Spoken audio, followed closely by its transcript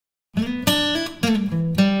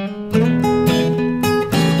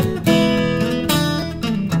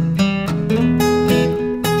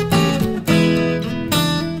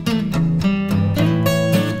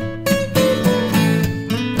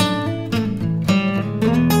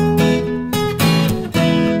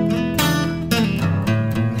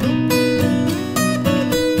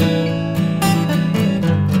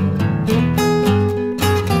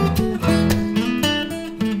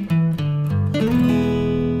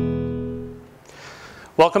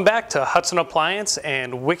Welcome back to Hudson Appliance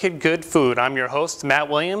and Wicked Good Food. I'm your host, Matt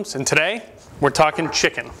Williams, and today we're talking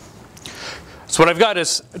chicken. So what I've got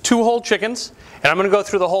is 2 whole chickens, and I'm going to go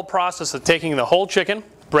through the whole process of taking the whole chicken,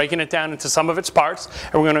 breaking it down into some of its parts,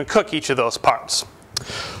 and we're going to cook each of those parts.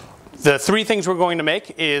 The 3 things we're going to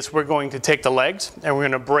make is we're going to take the legs and we're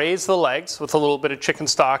going to braise the legs with a little bit of chicken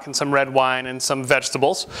stock and some red wine and some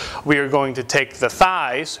vegetables. We are going to take the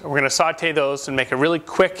thighs, we're going to saute those and make a really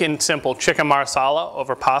quick and simple chicken marsala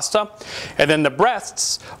over pasta. And then the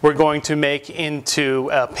breasts we're going to make into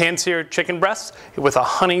pan-seared chicken breasts with a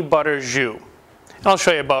honey butter jus. And I'll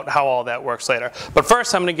show you about how all that works later. But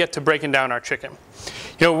first I'm going to get to breaking down our chicken.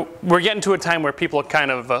 You know, we're getting to a time where people are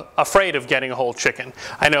kind of afraid of getting a whole chicken.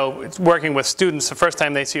 I know working with students, the first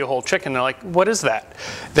time they see a whole chicken, they're like, what is that?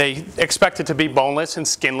 They expect it to be boneless and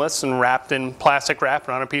skinless and wrapped in plastic wrap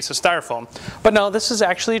and on a piece of styrofoam. But no, this is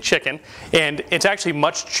actually a chicken, and it's actually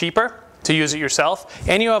much cheaper to use it yourself,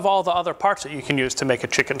 and you have all the other parts that you can use to make a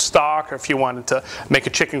chicken stock, or if you wanted to make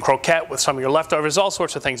a chicken croquette with some of your leftovers, all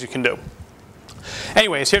sorts of things you can do.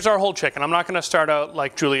 Anyways, here's our whole chicken. I'm not going to start out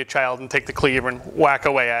like Julia Child and take the cleaver and whack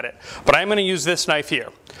away at it, but I'm going to use this knife here.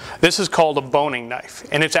 This is called a boning knife,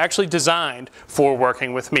 and it's actually designed for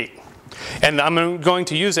working with meat. And I'm going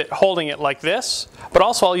to use it holding it like this, but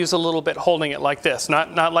also I'll use a little bit holding it like this,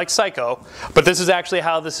 not like Psycho, but this is actually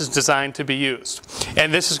how this is designed to be used.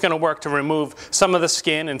 And this is going to work to remove some of the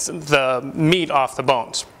skin and the meat off the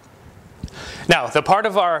bones. Now, the part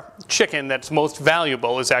of our chicken that's most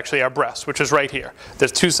valuable is actually our breast, which is right here.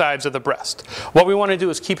 There's 2 sides of the breast. What we want to do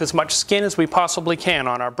is keep as much skin as we possibly can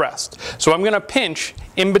on our breast. So I'm going to pinch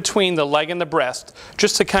in between the leg and the breast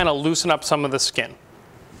just to kind of loosen up some of the skin.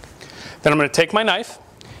 Then I'm going to take my knife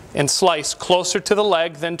and slice closer to the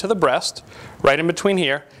leg than to the breast, right in between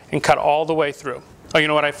here, and cut all the way through. Oh, you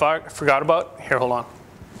know what I forgot about? Here, hold on.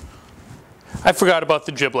 I forgot about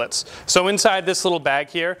the giblets. So inside this little bag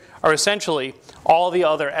here are essentially all the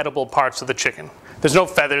other edible parts of the chicken. There's no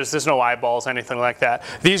feathers, there's no eyeballs, anything like that.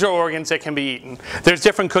 These are organs that can be eaten. There's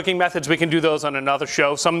different cooking methods. We can do those on another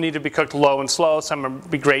show. Some need to be cooked low and slow. Some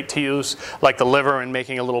would be great to use, like the liver and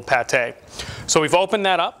making a little pate. So we've opened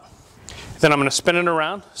that up. Then I'm going to spin it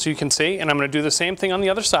around so you can see, and I'm going to do the same thing on the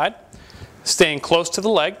other side, staying close to the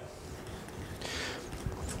leg.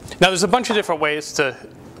 Now there's a bunch of different ways to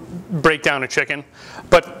break down a chicken,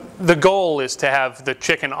 but the goal is to have the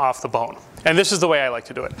chicken off the bone. And this is the way I like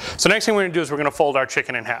to do it. So next thing we're going to do is we're going to fold our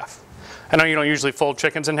chicken in half. I know you don't usually fold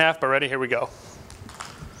chickens in half, but ready? Here we go.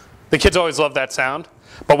 The kids always love that sound.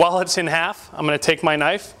 But while it's in half, I'm going to take my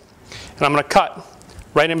knife and I'm going to cut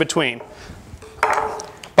right in between.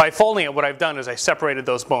 By folding it, what I've done is I separated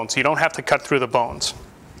those bones, so you don't have to cut through the bones.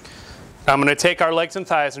 Now I'm going to take our legs and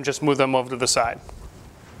thighs and just move them over to the side.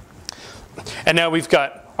 And now we've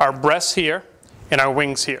got our breasts here and our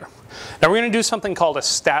wings here. Now we're going to do something called a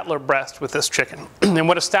Statler breast with this chicken. And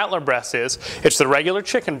what a Statler breast is, it's the regular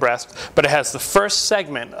chicken breast, but it has the first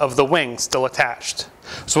segment of the wing still attached.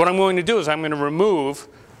 So what I'm going to do is I'm going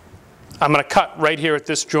to cut right here at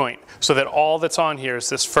this joint so that all that's on here is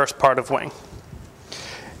this first part of wing.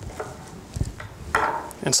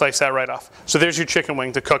 And slice that right off. So there's your chicken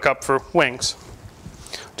wing to cook up for wings.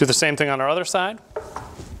 Do the same thing on our other side.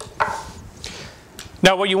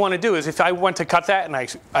 Now what you want to do is if I went to cut that and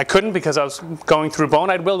I couldn't because I was going through bone,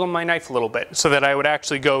 I'd wiggle my knife a little bit so that I would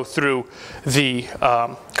actually go through the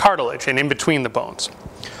cartilage and in between the bones.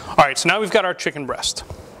 All right, so now we've got our chicken breast.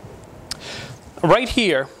 Right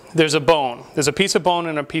here, there's a bone. There's a piece of bone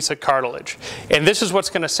and a piece of cartilage. And this is what's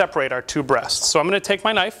going to separate our 2 breasts. So I'm going to take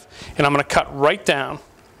my knife and I'm going to cut right down.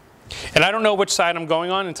 And I don't know which side I'm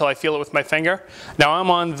going on until I feel it with my finger. Now I'm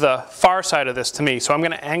on the far side of this to me, so I'm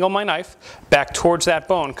going to angle my knife back towards that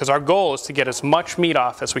bone because our goal is to get as much meat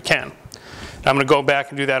off as we can. Now I'm going to go back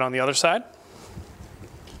and do that on the other side.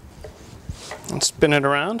 And spin it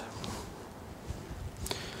around.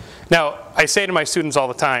 Now I say to my students all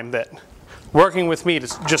the time that working with meat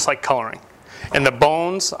is just like coloring. And the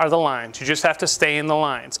bones are the lines. You just have to stay in the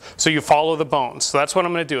lines. So you follow the bones. So that's what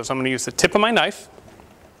I'm going to do is I'm going to use the tip of my knife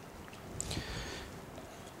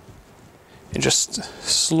and just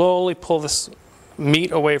slowly pull this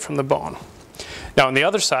meat away from the bone. Now on the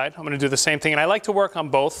other side, I'm going to do the same thing. And I like to work on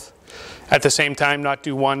both at the same time, not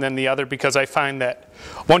do one then the other, because I find that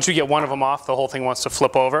once you get one of them off, the whole thing wants to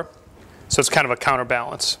flip over. So it's kind of a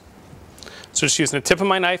counterbalance. So just using the tip of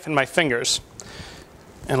my knife and my fingers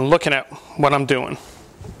and looking at what I'm doing.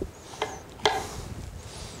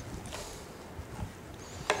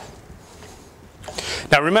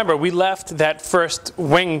 Now remember, we left that first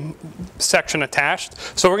wing section attached,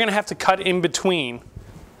 so we're going to have to cut in between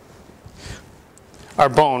our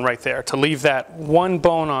bone right there, to leave that one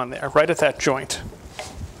bone on there, right at that joint.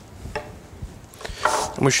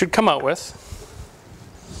 And we should come out with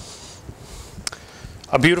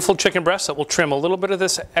a beautiful chicken breast that we'll trim a little bit of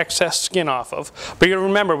this excess skin off of. But you gotta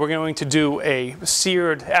remember, we're going to do a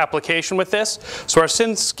seared application with this, so our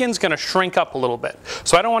skin's gonna shrink up a little bit.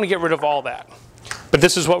 So I don't wanna get rid of all that. But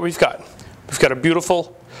this is what we've got. We've got a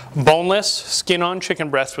beautiful boneless skin-on chicken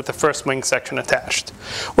breast with the first wing section attached,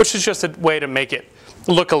 which is just a way to make it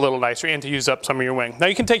look a little nicer and to use up some of your wing. Now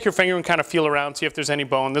you can take your finger and kind of feel around, see if there's any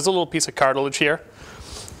bone. There's a little piece of cartilage here.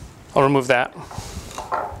 I'll remove that.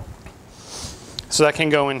 So that can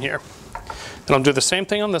go in here. Then I'll do the same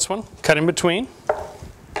thing on this one, cut in between.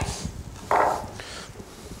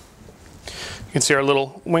 You can see our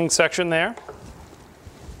little wing section there.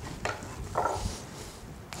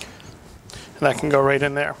 And that can go right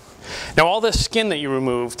in there. Now all this skin that you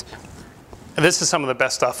removed, this is some of the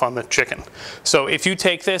best stuff on the chicken. So if you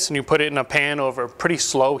take this and you put it in a pan over pretty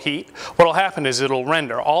slow heat, what will happen is it'll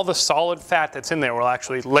render. All the solid fat that's in there will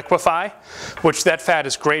actually liquefy, which that fat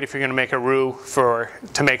is great if you're gonna make a roux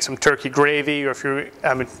to make some turkey gravy, or if you're,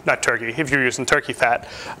 not turkey, if you're using turkey fat,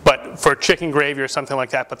 but for chicken gravy or something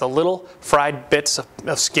like that. But the little fried bits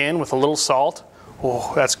of skin with a little salt,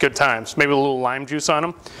 oh, that's good times. Maybe a little lime juice on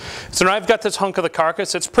them. So now I've got this hunk of the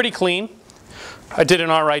carcass. It's pretty clean. I did an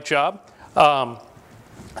all right job.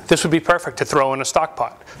 This would be perfect to throw in a stock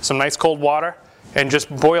pot. Some nice cold water and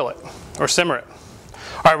just boil it or simmer it.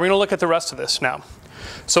 All right, we're gonna look at the rest of this now.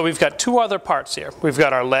 So we've got two other parts here. We've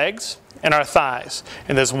got our legs and our thighs.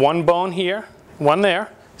 And there's one bone here, one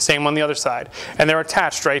there, same on the other side. And they're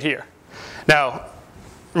attached right here. Now,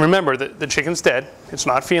 remember that the chicken's dead. It's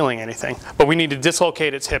not feeling anything, but we need to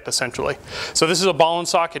dislocate its hip essentially. So this is a ball and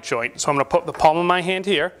socket joint. So I'm gonna put the palm of my hand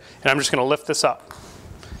here and I'm just gonna lift this up.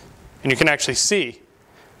 And you can actually see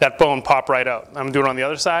that bone pop right out. I'm gonna do it on the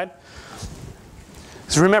other side.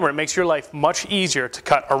 So remember, it makes your life much easier to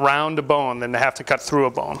cut around a bone than to have to cut through a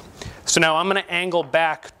bone. So now I'm gonna angle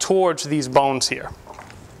back towards these bones here,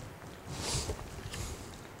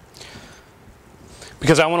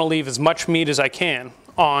 because I wanna leave as much meat as I can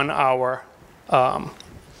on our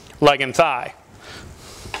leg and thigh.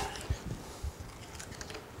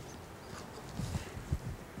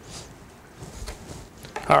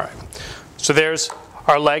 All right, so there's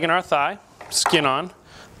our leg and our thigh, skin on.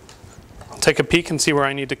 I'll take a peek and see where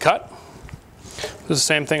I need to cut. Do the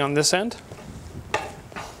same thing on this end.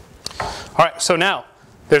 All right, so now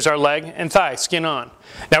there's our leg and thigh, skin on.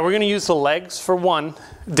 Now we're going to use the legs for one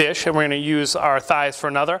dish and we're going to use our thighs for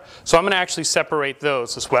another. So I'm going to actually separate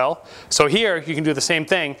those as well. So here you can do the same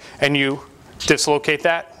thing and you dislocate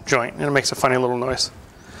that joint and it makes a funny little noise.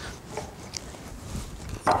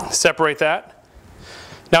 Separate that.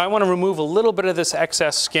 Now I want to remove a little bit of this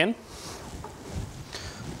excess skin.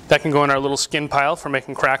 That can go in our little skin pile for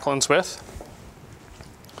making cracklings with.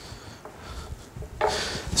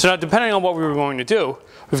 So now depending on what we were going to do,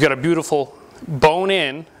 we've got a beautiful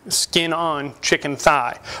bone-in, skin-on chicken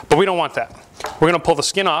thigh. But we don't want that. We're going to pull the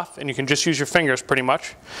skin off, and you can just use your fingers pretty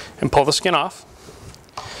much and pull the skin off.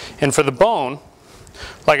 And for the bone,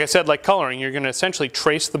 like I said, like coloring, you're going to essentially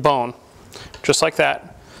trace the bone just like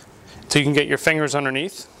that, so you can get your fingers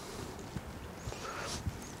underneath.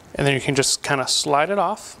 And then you can just kind of slide it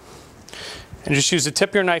off. And just use the tip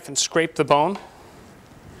of your knife and scrape the bone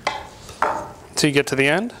until you get to the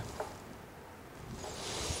end.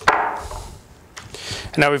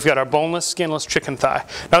 And now we've got our boneless, skinless chicken thigh.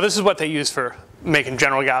 Now this is what they use for making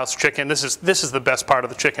General Gao's chicken. This is the best part of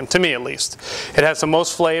the chicken, to me at least. It has the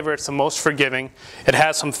most flavor, it's the most forgiving. It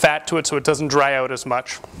has some fat to it so it doesn't dry out as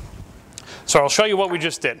much. So I'll show you what we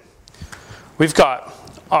just did. We've got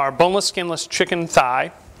our boneless, skinless chicken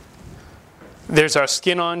thigh. There's our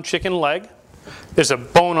skin-on chicken leg. There's a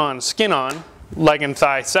bone-on, skin-on leg and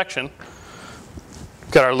thigh section.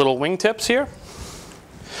 Got our little wingtips here.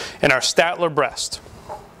 And our Statler breast.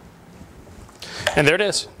 And there it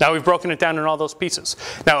is. Now we've broken it down in all those pieces.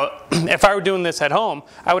 Now, if I were doing this at home,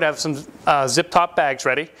 I would have some zip-top bags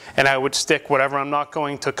ready, and I would stick whatever I'm not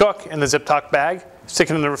going to cook in the zip-top bag, stick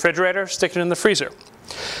it in the refrigerator, stick it in the freezer.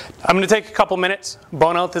 I'm going to take a couple minutes,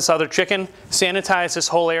 bone out this other chicken, sanitize this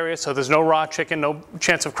whole area so there's no raw chicken, no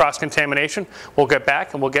chance of cross-contamination. We'll get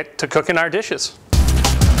back and we'll get to cooking our dishes.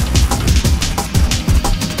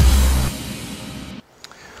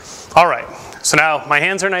 All right, so now my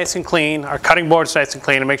hands are nice and clean, our cutting board's nice and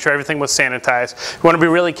clean, and make sure everything was sanitized. We want to be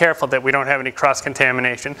really careful that we don't have any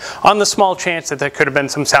cross-contamination. On the small chance that there could have been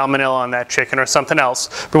some salmonella on that chicken or something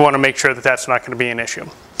else, we want to make sure that that's not going to be an issue.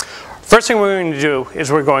 First thing we're going to do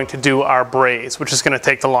is we're going to do our braise, which is going to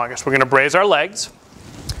take the longest. We're going to braise our legs.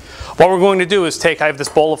 What we're going to do is I have this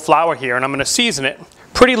bowl of flour here, and I'm going to season it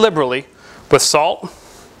pretty liberally with salt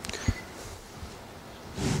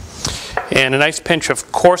and a nice pinch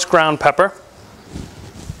of coarse ground pepper.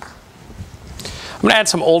 I'm going to add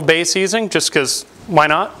some Old Bay seasoning, just because, why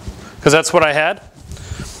not? Because that's what I had.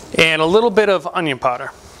 And a little bit of onion powder.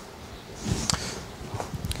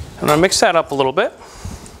 I'm going to mix that up a little bit.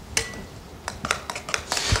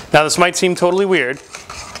 Now this might seem totally weird.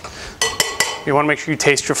 You want to make sure you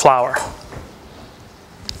taste your flour.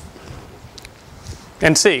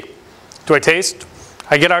 And see, do I taste?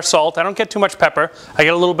 I get our salt. I don't get too much pepper. I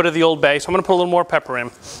get a little bit of the Old Bay, so I'm going to put a little more pepper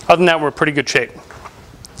in. Other than that, we're in pretty good shape.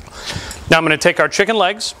 Now I'm going to take our chicken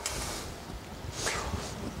legs,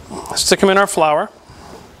 stick them in our flour.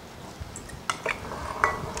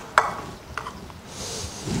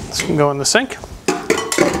 This can go in the sink.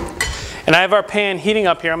 And I have our pan heating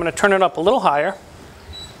up here. I'm going to turn it up a little higher.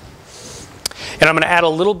 And I'm going to add a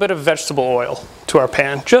little bit of vegetable oil to our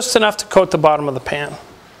pan, just enough to coat the bottom of the pan.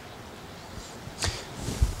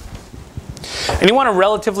 And you want a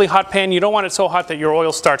relatively hot pan. You don't want it so hot that your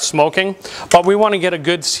oil starts smoking, but we want to get a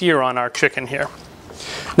good sear on our chicken here.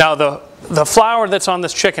 Now the flour that's on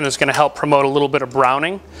this chicken is going to help promote a little bit of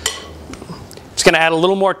browning. It's going to add a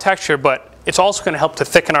little more texture, but it's also going to help to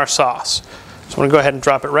thicken our sauce. So I'm going to go ahead and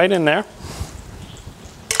drop it right in there.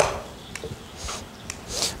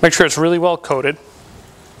 Make sure it's really well coated.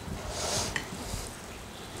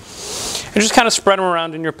 And just kind of spread them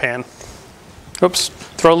around in your pan. Oops,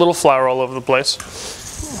 throw a little flour all over the place.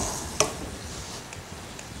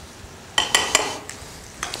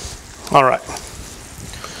 All right.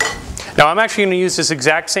 Now I'm actually going to use this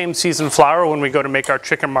exact same seasoned flour when we go to make our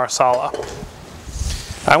chicken marsala.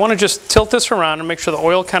 I want to just tilt this around and make sure the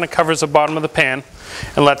oil kind of covers the bottom of the pan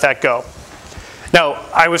and let that go. Now,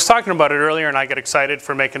 I was talking about it earlier and I get excited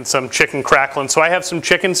for making some chicken crackling. So I have some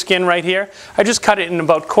chicken skin right here. I just cut it in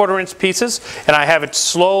about 1/4-inch pieces and I have it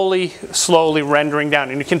slowly rendering down.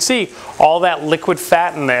 And you can see all that liquid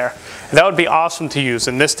fat in there. And that would be awesome to use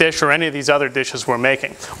in this dish or any of these other dishes we're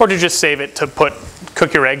making. Or to just save it to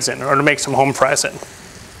cook your eggs in or to make some home fries in.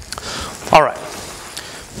 All right.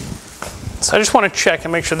 So I just want to check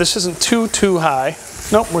and make sure this isn't too high.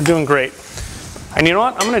 Nope, we're doing great. And you know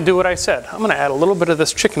what? I'm going to do what I said. I'm going to add a little bit of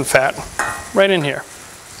this chicken fat right in here.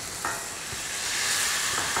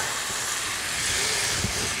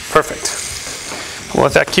 Perfect. We'll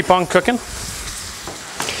let that keep on cooking.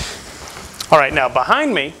 All right, now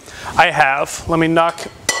behind me, I have, let me knock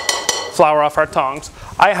flour off our tongs.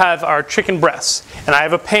 I have our chicken breasts, and I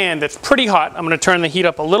have a pan that's pretty hot. I'm going to turn the heat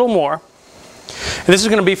up a little more. And this is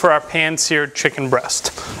going to be for our pan-seared chicken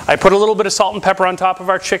breast. I put a little bit of salt and pepper on top of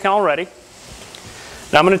our chicken already.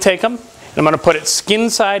 Now I'm going to take them and I'm going to put it skin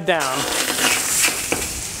side down.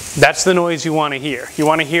 That's the noise you want to hear. You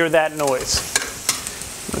want to hear that noise.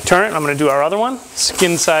 I'm going to turn it and I'm going to do our other one,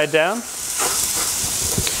 skin side down.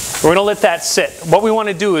 We're going to let that sit. What we want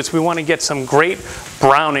to do is we want to get some great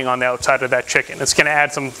browning on the outside of that chicken. It's going to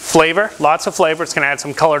add some flavor, lots of flavor. It's going to add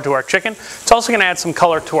some color to our chicken. It's also going to add some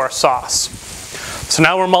color to our sauce. So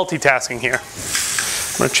now we're multitasking here.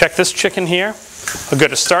 I'm going to check this chicken here. We're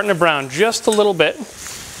good. It's starting to brown just a little bit.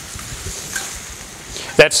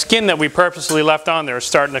 That skin that we purposely left on there is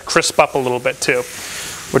starting to crisp up a little bit too,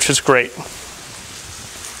 which is great.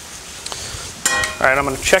 All right, I'm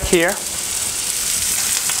going to check here.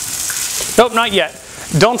 Nope, not yet.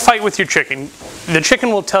 Don't fight with your chicken. The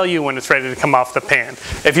chicken will tell you when it's ready to come off the pan.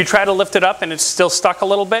 If you try to lift it up and it's still stuck a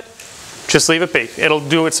little bit, just leave it be. It'll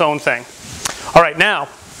do its own thing. All right, now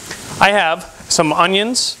I have some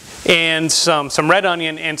onions and some red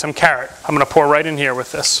onion and some carrot. I'm going to pour right in here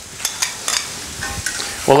with this.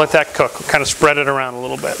 We'll let that cook. We'll kind of spread it around a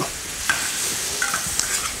little bit.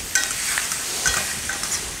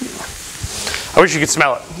 I wish you could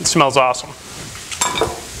smell it. It smells awesome.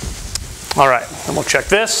 All right, and we'll check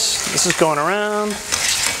this. This is going around.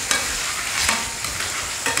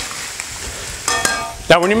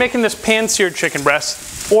 Now when you're making this pan-seared chicken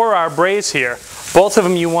breast or our braise here, both of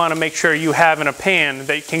them you want to make sure you have in a pan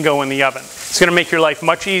that can go in the oven. It's going to make your life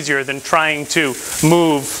much easier than trying to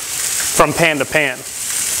move from pan to pan.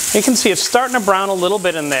 You can see it's starting to brown a little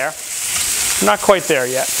bit in there. Not quite there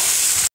yet.